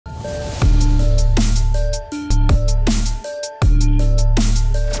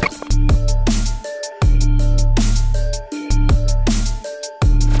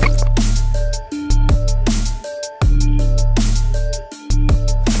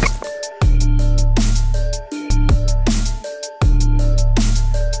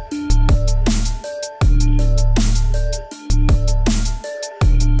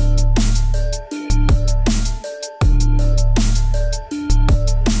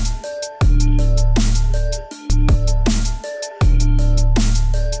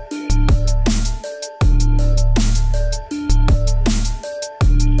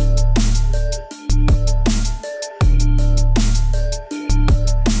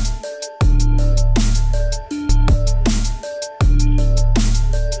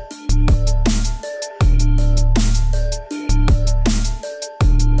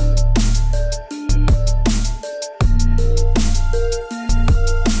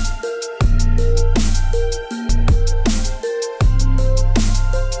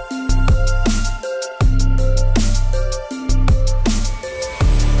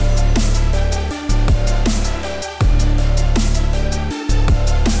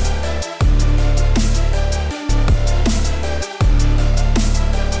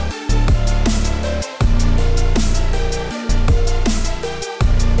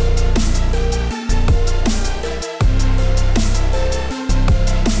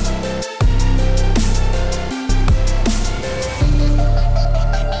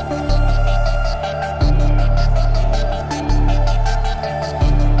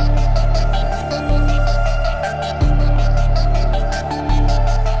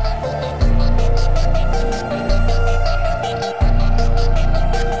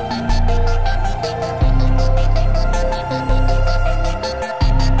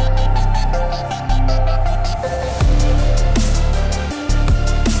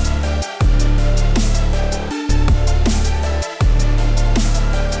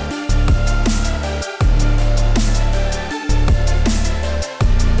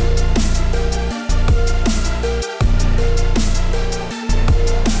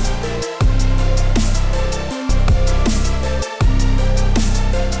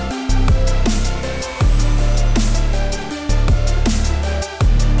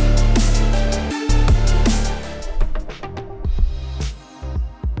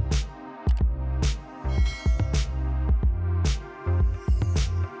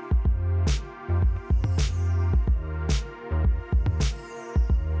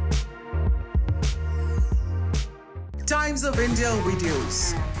of India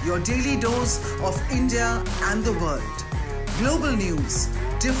videos, your daily dose of India and the world. Global news,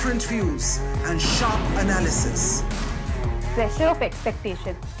 different views, and sharp analysis. Pressure of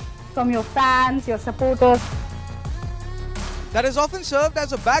expectation from your fans, your supporters. That has often served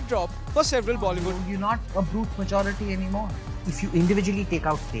as a backdrop for several Bollywood. You're not a brute majority anymore. If you individually take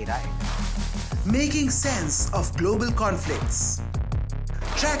out Tera. Making sense of global conflicts.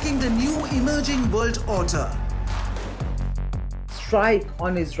 Tracking the new emerging world order. Strike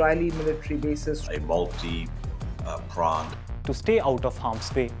on Israeli military bases. A multi-pronged. To stay out of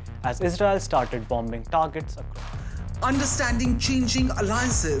harm's way as Israel started bombing targets across. Understanding changing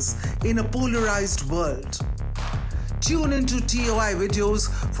alliances in a polarized world. Tune into TOI videos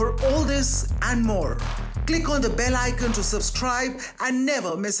for all this and more. Click on the bell icon to subscribe and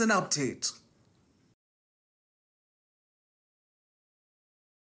never miss an update.